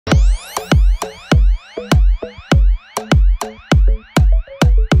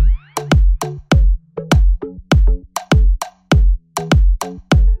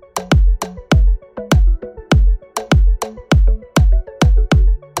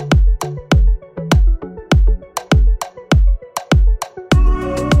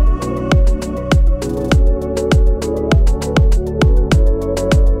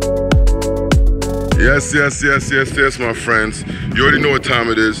Yes, my friends. You already know what time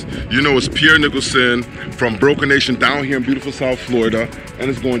it is. You know it's Pierre Nicholson from Broker Nation down here in beautiful South Florida, and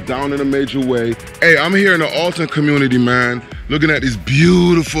it's going down in a major way. Hey, I'm here in the Alton community, man, looking at these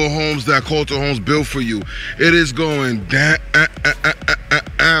beautiful homes that Coulter Homes built for you. It is going down.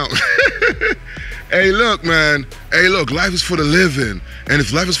 Hey, look, man. Hey, look, life is for the living. And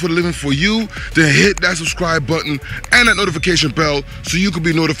if life is for the living for you, then hit that subscribe button and that notification bell so you can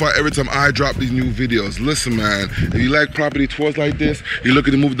be notified every time I drop these new videos. Listen, man, if you like property tours like this, you're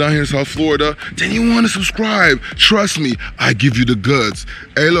looking to move down here in South Florida, then you want to subscribe. Trust me, I give you the goods.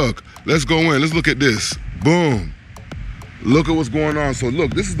 Hey, look, let's go in. Let's look at this. Boom. Look at what's going on. So,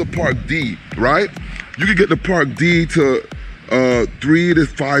 look, this is the Park D, right? You can get the Park D to 3 to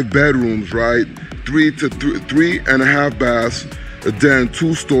 5 bedrooms, right? 3.5 baths, then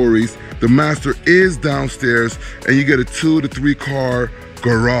 2 stories. The master is downstairs, and you get a 2 to 3 car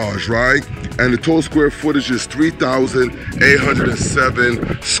garage, right? And the total square footage is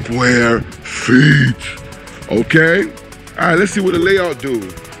 3,807 square feet. Okay? All right, let's see what the layout do.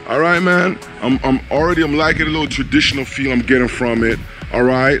 All right, man. I'm liking the little traditional feel I'm getting from it. All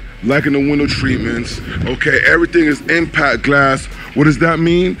right, liking the window treatments. Okay, everything is impact glass. What does that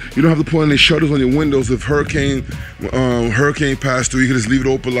mean? You don't have to put any shutters on your windows. If hurricane pass through, you can just leave it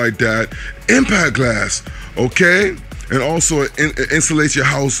open like that. Impact glass, okay? And also it insulates your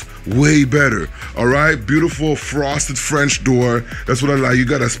house way better. All right, beautiful frosted French door. That's what I like. You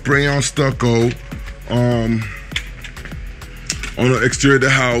got a spray on stucco on the exterior of the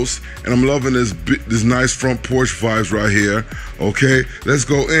house, and I'm loving this nice front porch vibes right here. Okay, let's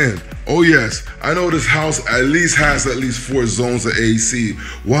go in. Oh yes, I know this house has at least 4 zones of AC.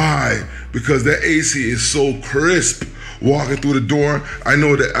 Why? Because that AC is so crisp. Walking through the door, I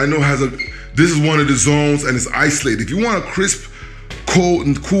know this is one of the zones, and it's isolated. If you want a crisp, cold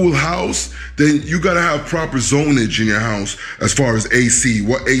and cool house, then you gotta have proper zonage in your house as far as AC.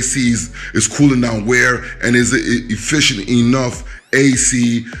 What AC is cooling down where, and is it efficient enough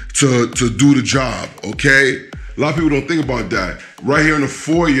AC to do the job, okay? A lot of people don't think about that. Right here in the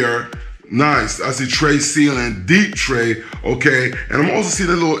foyer, nice. I see tray ceiling, deep tray, okay? And I'm also seeing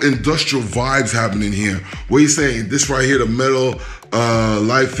a little industrial vibes happening here. What are you saying? This right here, the metal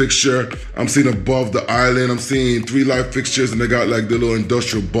light fixture. I'm seeing above the island, I'm seeing 3 light fixtures, and they got like the little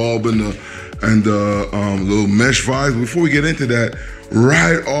industrial bulb and the little mesh vibes. Before we get into that,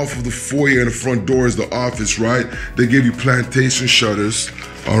 right off of the foyer and the front door is the office, right? They give you plantation shutters,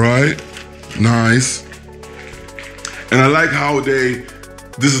 all right? Nice. And I like how this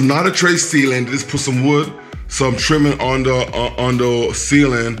is not a tray ceiling. They just put some wood, some trimming on the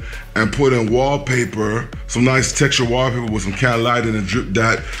ceiling, and put in wallpaper, some nice texture wallpaper with some cat lighting, and drip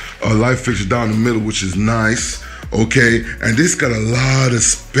that light fixture down the middle, which is nice, okay? And this got a lot of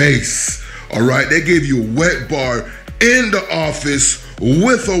space, all right? They gave you a wet bar in the office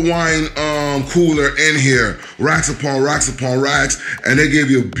with a wine cooler in here, racks upon racks upon racks, and they gave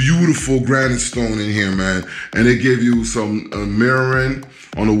you a beautiful granite stone in here, man. And they gave you some mirroring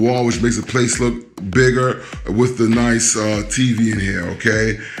on the wall, which makes the place look bigger, with the nice TV in here,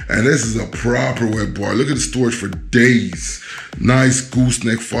 okay? And this is a proper wet bar. Look at the storage for days. Nice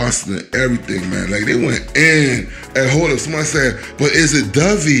gooseneck faucet and everything, man. Like, they went in. And hold up, somebody said, but is it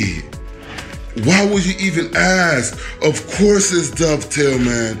Dovey? Why would you even ask? Of course it's dovetail,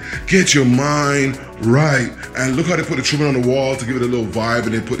 man. Get your mind right. And look how they put the trimming on the wall to give it a little vibe,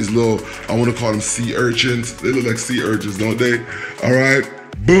 and they put these little, I want to call them sea urchins. They look like sea urchins, don't they? All right,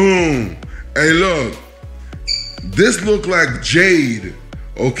 boom. Hey, look, this look like jade,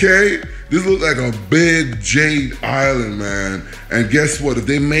 okay? This look like a big jade island, man. And guess what? If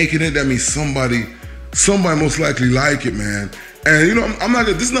they making it, that means somebody most likely like it, man. And you know,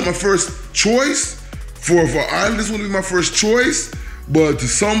 this is not my first choice for island. This wouldn't be my first choice, but to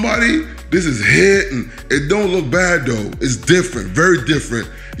somebody, this is hitting. It don't look bad though. It's different, very different.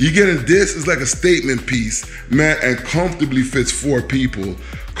 You getting this, it's like a statement piece, man, and comfortably fits 4 people.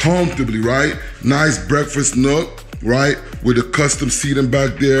 Comfortably, right? Nice breakfast nook, right? With the custom seating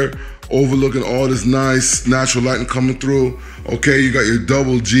back there, overlooking all this nice natural lighting coming through. Okay, you got your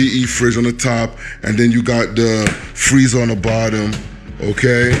double GE fridge on the top, and then you got the freezer on the bottom.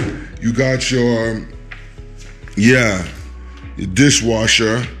 Okay, you got your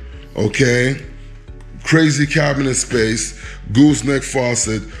dishwasher. Okay, crazy cabinet space, gooseneck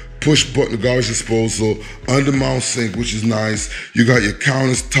faucet, push button garbage disposal, under mount sink, which is nice. You got your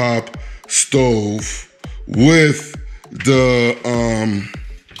countertop stove with the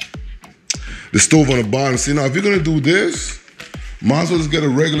stove on the bottom. See, now if you're gonna do this, might as well just get a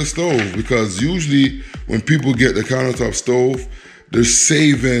regular stove, because usually when people get the countertop stove, they're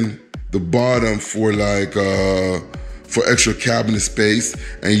saving the bottom for like for extra cabinet space.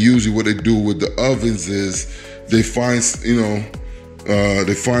 And usually what they do with the ovens is they find,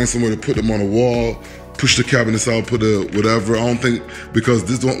 they find somewhere to put them on a wall, push the cabinets out, put a whatever. I don't think, because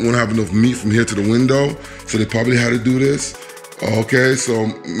this don't want to have enough meat from here to the window, so they probably had to do this. Okay,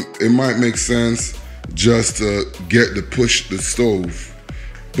 so it might make sense just to push the stove.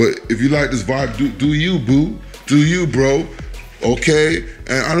 But if you like this vibe, do you, boo? Do you, bro? Okay?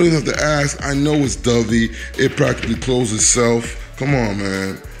 And I don't even have to ask. I know it's dovey. It practically closes itself. Come on,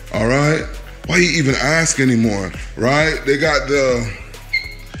 man. All right? Why you even ask anymore, right? They got the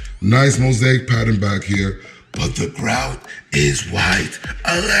nice mosaic pattern back here, but the grout is white.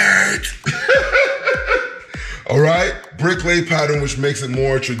 Alert! All right? Brick lay pattern, which makes it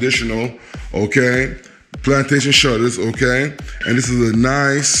more traditional, okay? Plantation shutters, okay? And this is a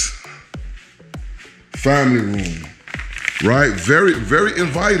nice family room, right? Very, very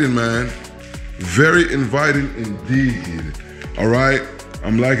inviting, man. Very inviting indeed, all right?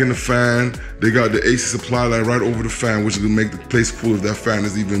 I'm liking the fan. They got the AC supply line right over the fan, which will make the place cool if that fan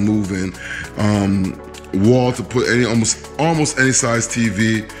is even moving. Wall to put almost any size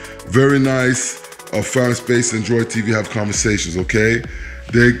TV. Very nice family space to enjoy TV, have conversations, okay?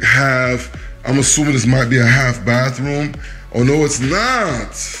 They have, I'm assuming this might be a half bathroom. Oh no, it's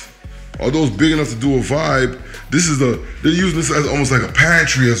not. Although it's big enough to do a vibe, they're using this as almost like a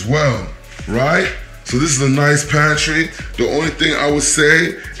pantry as well, right? So this is a nice pantry. The only thing I would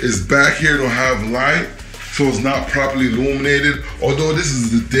say is back here don't have light, so it's not properly illuminated. Although this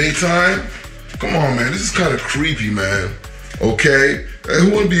is the daytime, come on, man, this is kind of creepy, man. Okay, and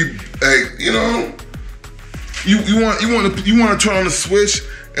who wouldn't be like, you want to turn on the switch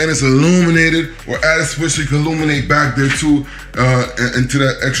and it's illuminated, or add a switch so you can illuminate back there too, into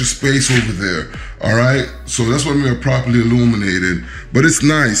that extra space over there. All right, so that's what I mean, properly illuminated. But it's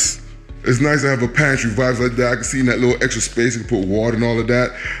nice. It's nice to have a pantry vibes like that. I can see in that little extra space, you can put water and all of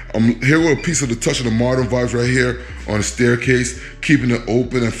that. Here with a piece of the touch of the modern vibes right here on the staircase, keeping it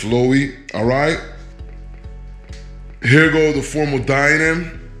open and flowy, all right? Here go the formal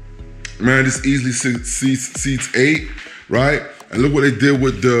dining. Man, this easily seats 8, right? And look what they did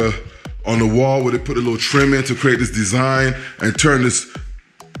with on the wall, where they put a little trim in to create this design and turn this,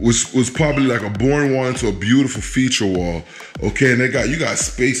 which was probably like a boring wall, into a beautiful feature wall. Okay, and you got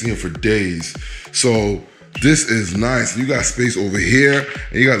space in here for days. So this is nice. You got space over here,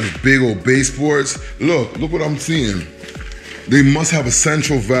 and you got these big old baseboards. Look what I'm seeing. They must have a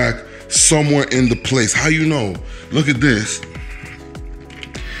central vac somewhere in the place. How you know? Look at this.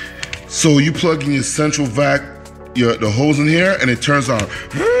 So you plug in your central vac, the hose in here, and it turns on.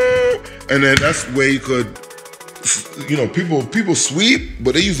 And then that's where you could, people sweep,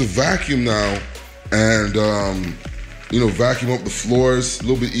 but they use a vacuum now, and vacuum up the floors a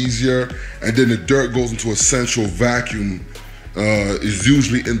little bit easier. And then the dirt goes into a central vacuum, is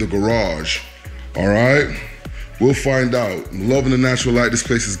usually in the garage. All right, we'll find out. I'm loving the natural light this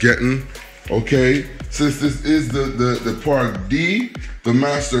place is getting. Okay, since this is the part D, the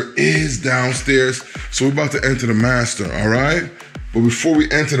master is downstairs, so we're about to enter the master. All right, but before we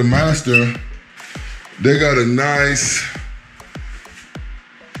enter the master, they got a nice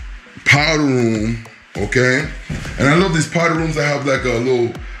powder room, okay? And I love these powder rooms that have like a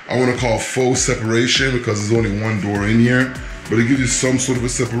little, I want to call faux separation, because there's only one door in here, but it gives you some sort of a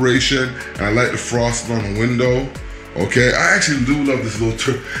separation. And I like the frosting on the window, okay? I actually do love this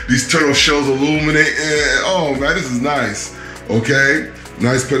these turtle shells illuminating. Oh man, this is nice, okay?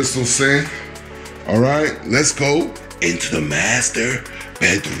 Nice pedestal sink. All right, let's go into the master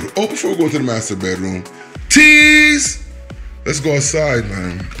bedroom. Oh, before we go into the master bedroom, tease! Let's go outside,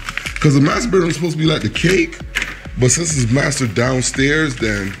 man. Because the master bedroom is supposed to be like the cake, but since it's master downstairs,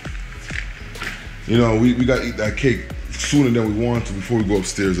 then, we gotta eat that cake sooner than we want to before we go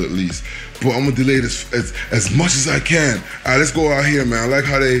upstairs at least. But I'm gonna delay this as much as I can. All right, let's go out here, man. I like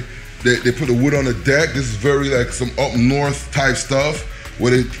how they put the wood on the deck. This is very like some up north type stuff,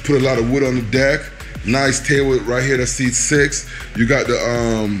 where they put a lot of wood on the deck. Nice table right here that seats 6. You got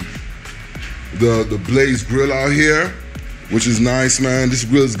the Blaze grill out here, which is nice, man. This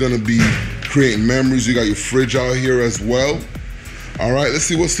grill is gonna be creating memories. You got your fridge out here as well. All right, let's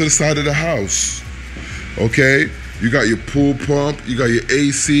see what's to the side of the house. Okay, you got your pool pump, you got your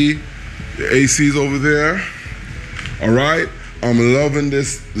AC. The AC's over there. All right, I'm loving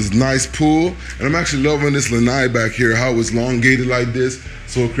this nice pool, and I'm actually loving this lanai back here, how it's elongated like this.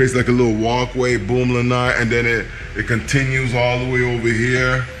 So it creates like a little walkway, boom, lanai, and then it continues all the way over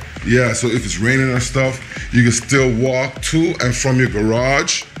here. Yeah, so if it's raining or stuff, you can still walk to and from your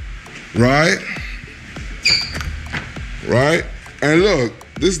garage, right? Right? And look,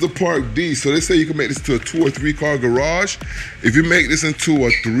 is the Park D. So they say you can make this to a 2 or 3 car garage. If you make this into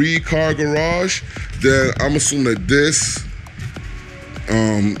a 3 car garage, then I'm assuming that this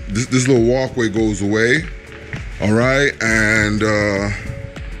little walkway goes away. All right, and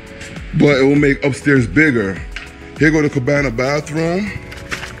but it will make upstairs bigger. Here go the cabana bathroom.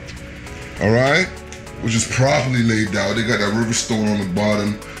 All right, which is properly laid out. They got that river stone on the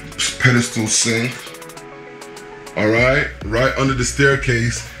bottom, pedestal sink. All right, right under the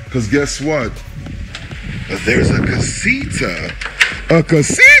staircase, because guess what? There's a casita. A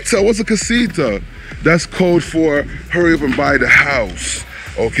casita? What's a casita? That's code for hurry up and buy the house,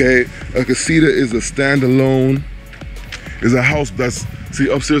 okay? A casita is a standalone, is a house that's, see,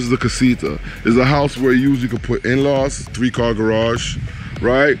 upstairs is a casita. It's a house where you usually could put in-laws, 3-car garage,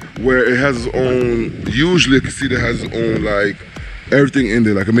 right? Where it has its own, usually a casita has its own, like, everything in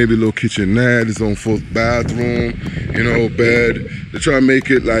there, like maybe a little kitchenette, its own full bathroom, you know, bed. They try to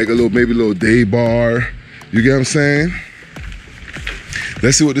make it like a little, maybe a little day bar. You get what I'm saying?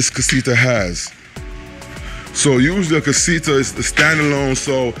 Let's see what this casita has. So usually a casita is the standalone,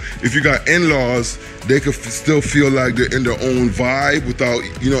 so if you got in-laws, they could still feel like they're in their own vibe without,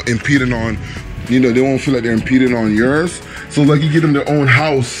 you know, impeding on, you know, they won't feel like they're impeding on yours. So like you give them their own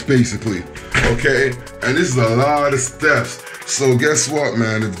house, basically, okay? And this is a lot of steps. So guess what,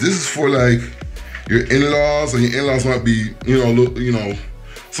 man? If this is for like your in-laws, and your in-laws might be, you know,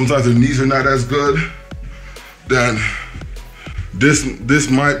 sometimes their knees are not as good, then this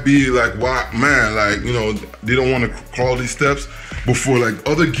might be like, wow, man, like, you know, they don't want to crawl these steps. But for like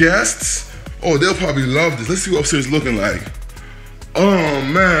other guests, oh, they'll probably love this. Let's see what upstairs is looking like. Oh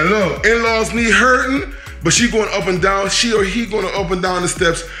man, look, in-laws need hurting, but she going up and down, she or he going up and down the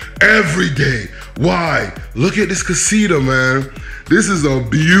steps every day. Why? Look at this casita, man. This is a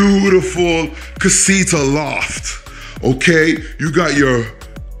beautiful casita loft, okay? You got your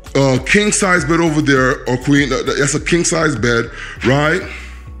king size bed over there, or queen, that's a king size bed, right?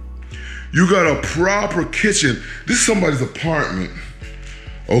 You got a proper kitchen. This is somebody's apartment,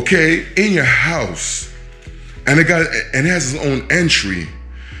 okay? In your house. And it has its own entry,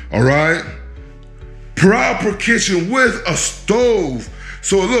 all right? Proper kitchen with a stove.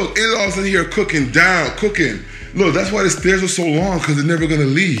 So look, in-laws in here cooking. Look, that's why the stairs are so long, because they're never gonna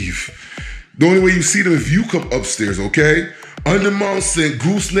leave. The only way you see them if you come upstairs, okay? Undermount sink,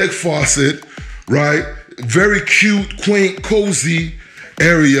 gooseneck faucet, right? Very cute, quaint, cozy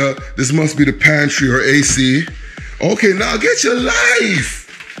area. This must be the pantry or AC. Okay, now get your life.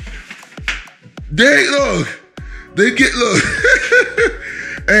 Look.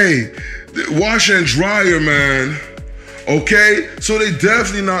 Hey, washer and dryer, man. Okay, so they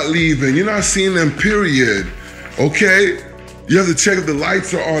definitely not leaving. You're not seeing them, period. Okay, you have to check if the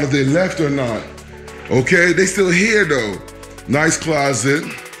lights are on, if they left or not. Okay, they still here though. Nice closet,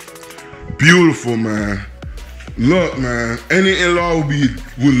 beautiful, man. Look, man, any in-law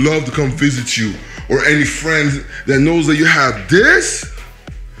would love to come visit you, or any friend that knows that you have this.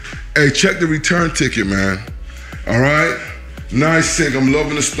 Hey, check the return ticket, man. All right, nice sink. I'm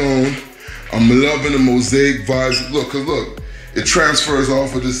loving the stone. I'm loving the mosaic vibes. Look, cause look, it transfers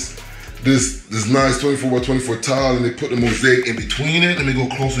off of this nice 24 by 24 tile, and they put the mosaic in between it. Let me go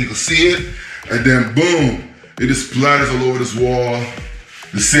close so you can see it. And then boom, it just splatters all over this wall.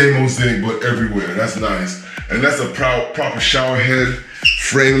 The same mosaic, but everywhere. That's nice. And that's a proper shower head,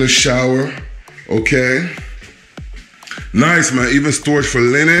 frameless shower. Okay. Nice, man. Even storage for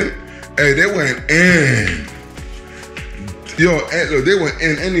linen. Hey, they went in. Yo, look, they went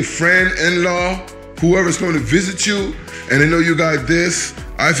in. Any friend, in-law, whoever's coming to visit you, and they know you got this,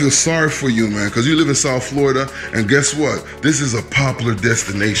 I feel sorry for you, man, because you live in South Florida, and guess what? This is a popular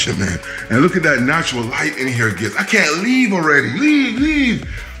destination, man. And look at that natural light in here, kids. I can't leave already. Leave.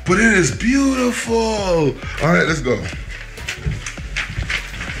 But it is beautiful. All right, let's go.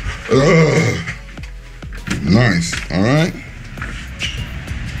 Nice, all right.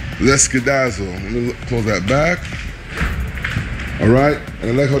 Let's skedazzle. Let me close that back. All right,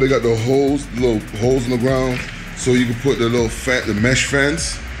 and I like how they got the little holes in the ground, so you can put the the mesh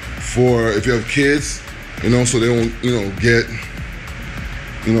fence for if you have kids, you know, so they won't, you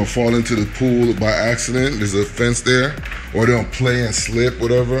know, fall into the pool by accident. There's a fence there, or they don't play and slip,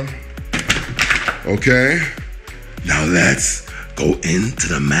 whatever. Okay, now let's go into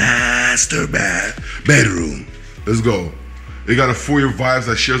the master bedroom. Let's go. They got a foyer vibes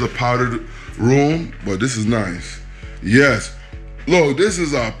that shares a powdered room, but this is nice. Yes. Look, this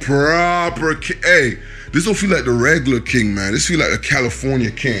is a proper hey, this don't feel like the regular king, man. This feel like a California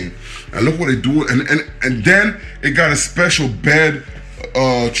king. And look what they do. And then it got a special bed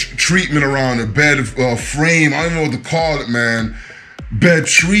treatment around the bed frame. I don't know what to call it, man. bed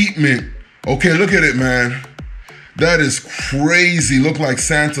treatment. Okay, look at it, man. That is crazy. Look like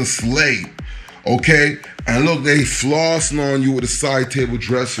Santa's sleigh. Okay, and look, they flossing on you with the side table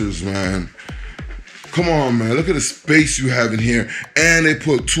dressers, man. Come on, man. Look at the space you have in here. And they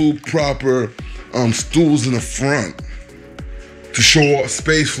put 2 proper stools in the front to show off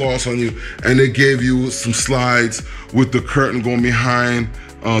space floss on you. And they gave you some slides with the curtain going behind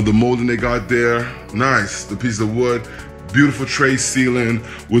the molding they got there. Nice. The piece of wood. Beautiful tray ceiling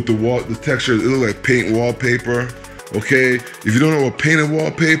with the texture. It looks like paint wallpaper. Okay. If you don't know what painted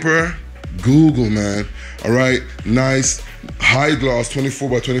wallpaper, Google, man. All right. Nice. High gloss 24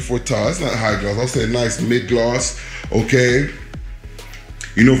 by 24 tile. That's not high gloss. I'll say nice mid gloss. Okay.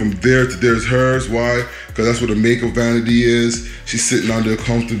 You know, from there to there's hers. Why? Because that's where the makeup vanity is. She's sitting on there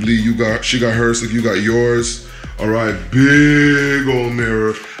comfortably. She got hers, so you got yours. All right. Big old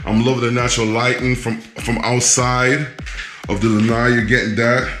mirror. I'm loving the natural lighting from outside of the lanai. You're getting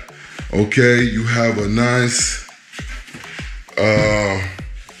that. Okay. You have a nice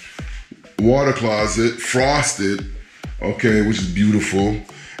water closet, frosted. Okay, which is beautiful.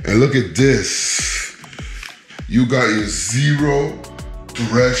 And look at this. You got your 0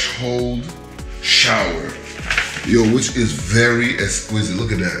 threshold shower. Yo, which is very exquisite.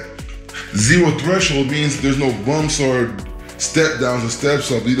 Look at that. 0 threshold means there's no bumps or step downs or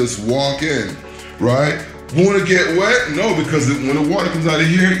steps up. You just walk in, right? Want to get wet? No, because when the water comes out of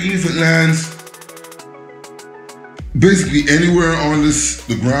here, even if it lands basically anywhere on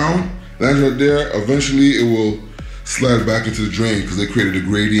the ground, lands right there, eventually it will slide back into the drain because they created a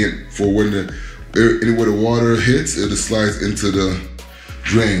gradient for when anywhere the water hits, it just slides into the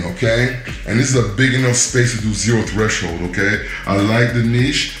drain, okay? And this is a big enough space to do 0 threshold, okay? I like the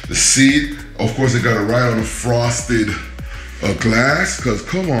niche, the seat. Of course, they got it right on the frosted glass because,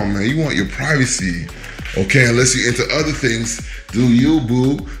 come on, man, you want your privacy, okay? Unless you're into other things, do you,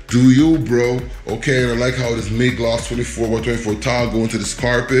 boo? Do you, bro? Okay, and I like how this mid-gloss 24 by 24 tile go into this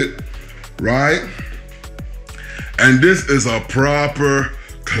carpet, right? And this is a proper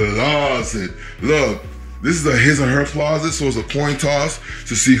closet. Look, this is a his and her closet, so it's a coin toss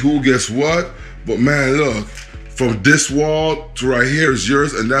to see who gets what. But man, look, from this wall to right here is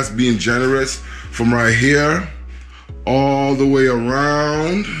yours, and that's being generous. From right here all the way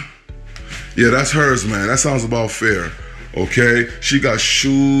around, yeah, that's hers, man. That sounds about fair, okay? She got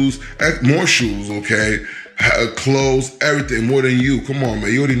shoes, more shoes, okay? Clothes, everything, more than you. Come on,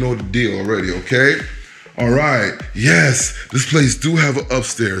 man, you already know the deal already, okay? All right, yes, this place do have an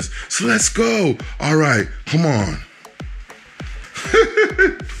upstairs, so let's go. All right, come on.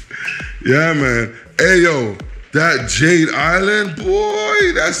 Yeah, man. Hey, yo, that Jade Island,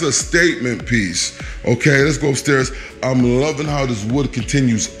 boy, that's a statement piece. Okay, let's go upstairs. I'm loving how this wood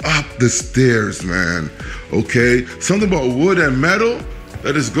continues up the stairs, man. Okay, something about wood and metal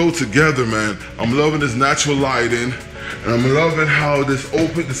that just go together, man. I'm loving this natural lighting. And I'm loving how this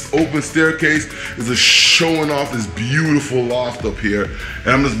open staircase is just showing off this beautiful loft up here. And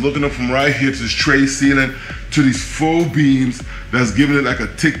I'm just looking up from right here to this tray ceiling to these faux beams that's giving it like a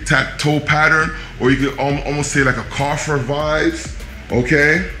tic-tac-toe pattern, or you could almost say like a coffer vibes,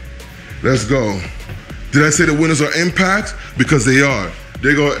 okay? Let's go. Did I say the windows are impact? Because they are.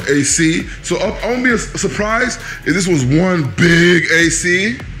 They go AC. So I won't be surprised if this was one big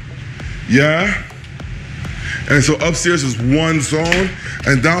AC, yeah? And so upstairs is one zone,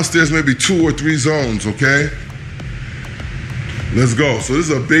 and downstairs maybe 2 or 3 zones, okay? Let's go. So this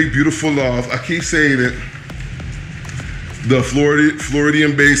is a big, beautiful loft. I keep saying it. The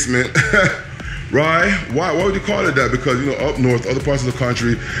Floridian basement, right? Why would you call it that? Because, you know, up north, other parts of the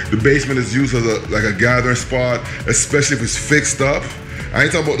country, the basement is used as like a gathering spot, especially if it's fixed up. I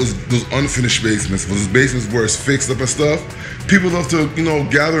ain't talking about those unfinished basements, but those basements where it's fixed up and stuff. People love to, you know,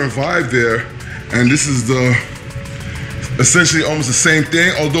 gather and vibe there. And this is essentially almost the same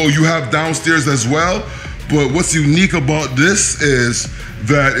thing, although you have downstairs as well. But what's unique about this is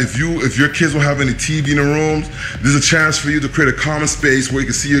that if your kids don't have any TV in the rooms, there's a chance for you to create a common space where you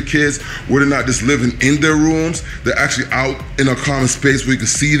can see your kids, where they're not just living in their rooms, they're actually out in a common space where you can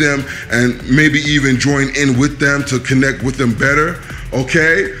see them and maybe even join in with them to connect with them better,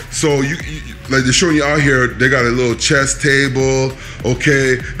 okay? So you like they're showing you out here, they got a little chess table,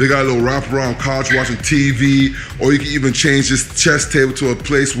 okay? They got a little wraparound couch watching TV, or you can even change this chess table to a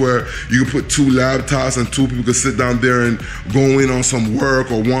place where you can put 2 laptops and 2 people can sit down there and go in on some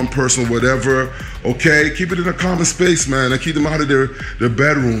work, or one person, whatever, okay? Keep it in a common space, man, and keep them out of their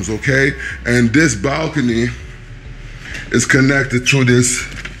bedrooms, okay? And this balcony is connected to this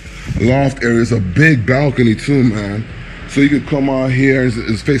loft area. It's a big balcony too, man. So you can come out here,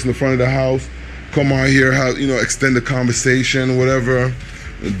 it's facing the front of the house, come on here, have, you know, extend the conversation, whatever,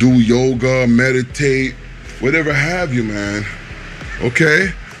 do yoga, meditate, whatever have you, man.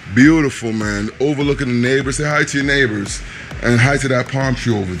 Okay? Beautiful, man. Overlooking the neighbors. Say hi to your neighbors. And hi to that palm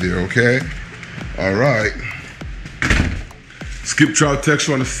tree over there, okay? All right. Skip trout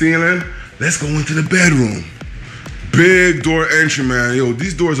texture on the ceiling. Let's go into the bedroom. Big door entry, man. Yo,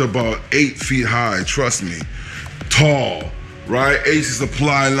 these doors are about 8 feet high, trust me. Tall, right? AC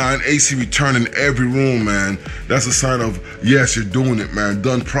supply line, AC return in every room, man. That's a sign of, yes, you're doing it, man.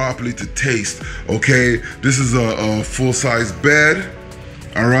 Done properly to taste, okay? This is a full-size bed,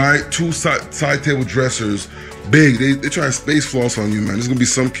 all right? 2 side table dressers, big. They try to space floss on you, man. This is gonna be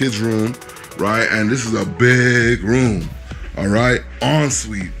some kid's room, right? And this is a big room, all right?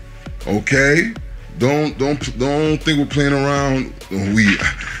 Ensuite, okay? Don't think we're playing around. We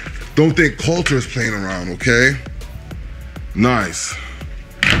don't think culture is playing around, okay? Nice.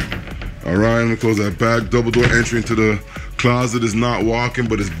 All right, I'm gonna close that back. Double door entry into the closet is not walking,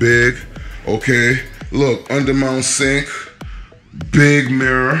 but it's big. Okay, look, undermount sink, big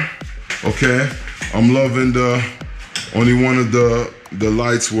mirror. Okay, I'm loving only one of the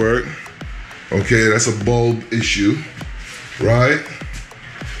lights work. Okay, that's a bulb issue, right?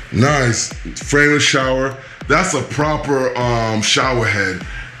 Nice, frameless shower. That's a proper shower head.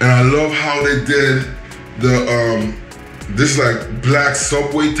 And I love how they did this like black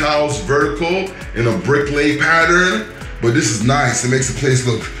subway tiles vertical in a brick lay pattern, but this is nice. It makes the place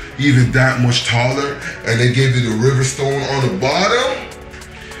look even that much taller. And they gave you the river stone on the bottom.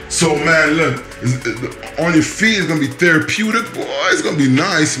 So man, look, on your feet it's gonna be therapeutic. Boy, it's gonna be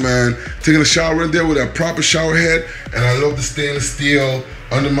nice, man. Taking a shower in there with that proper shower head. And I love the stainless steel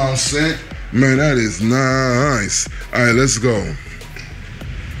undermount sink. Man, that is nice. All right, let's go.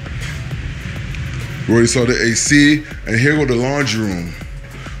 We already saw the AC, and here go the laundry room.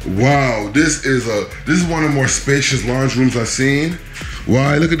 Wow, this is one of the more spacious laundry rooms I've seen.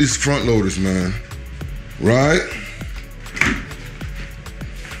 Why? Look at these front loaders, man. Right?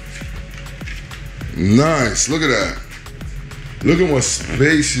 Nice, look at that. Look at what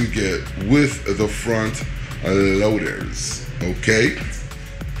space you get with the front loaders, okay?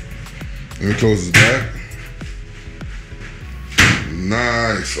 Let me close this back.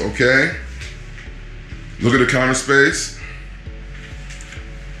 Nice, okay? Look at the counter space.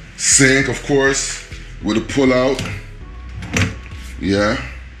 Sink, of course, with a pull out. Yeah.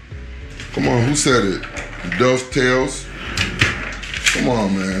 Come on, who said it? Dovetails. Come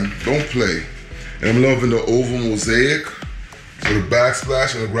on, man, don't play. And I'm loving the oval mosaic. So the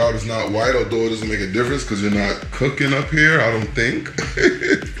backsplash and the grout is not white, although it doesn't make a difference because you're not cooking up here, I don't think.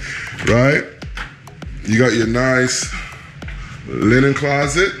 Right? You got your nice linen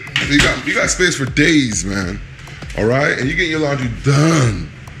closet. You got space for days, man. All right? And you get your laundry done.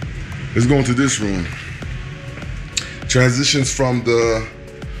 Let's go into this room. Transitions from the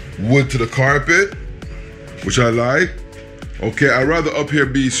wood to the carpet, which I like. Okay, I'd rather up here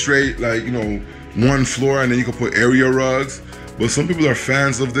be straight, like, you know, one floor and then you can put area rugs. But some people are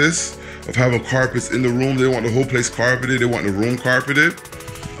fans of this, of having carpets in the room. They want the whole place carpeted. They want the room carpeted.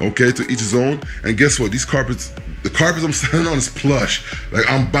 Okay, to each his own. And guess what? These carpets, the carpets I'm standing on is plush. Like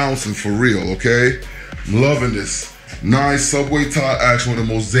I'm bouncing for real, okay? I'm loving this. Nice subway tile action with a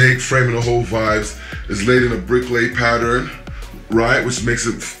mosaic framing the whole vibes. It's laid in a brick lay pattern, right? Which makes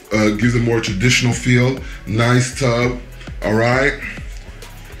it, gives it more traditional feel. Nice tub, all right?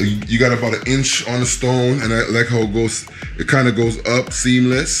 You got about 1 inch on the stone, and I like how it goes, it kind of goes up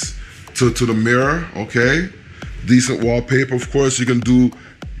seamless to the mirror, okay? Decent wallpaper, of course, you can do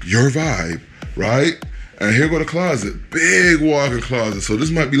your vibe, right? And here go the closet, big walk-in closet. So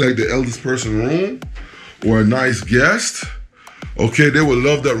this might be like the eldest person room or a nice guest. Okay, they would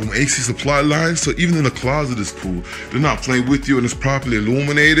love that room. AC supply line, so even in the closet is cool. They're not playing with you and it's properly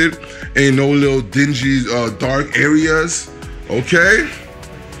illuminated. Ain't no little dingy, dark areas, okay?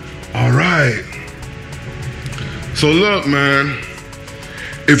 All right. So look, man,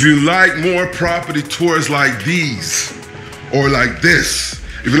 if you like more property tours like these or like this,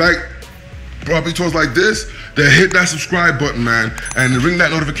 if you like property tours like this, then hit that subscribe button, man, and ring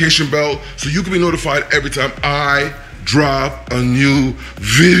that notification bell so you can be notified every time I drop a new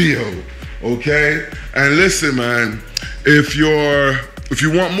video, okay? And listen, man, if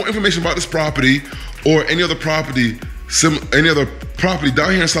you want more information about this property or any other property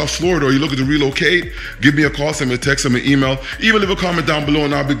down here in South Florida, or you're looking to relocate, give me a call, send me a text, send me an email, even leave a comment down below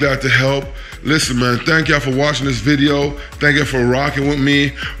and I'll be glad to help. Listen, man, thank y'all for watching this video. Thank you for rocking with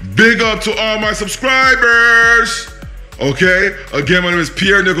me. Big up to all my subscribers, okay? Again, my name is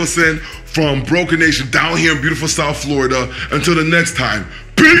Pierre Nicholson from Brokerage Nation down here in beautiful South Florida. Until the next time,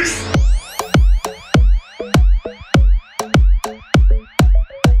 peace.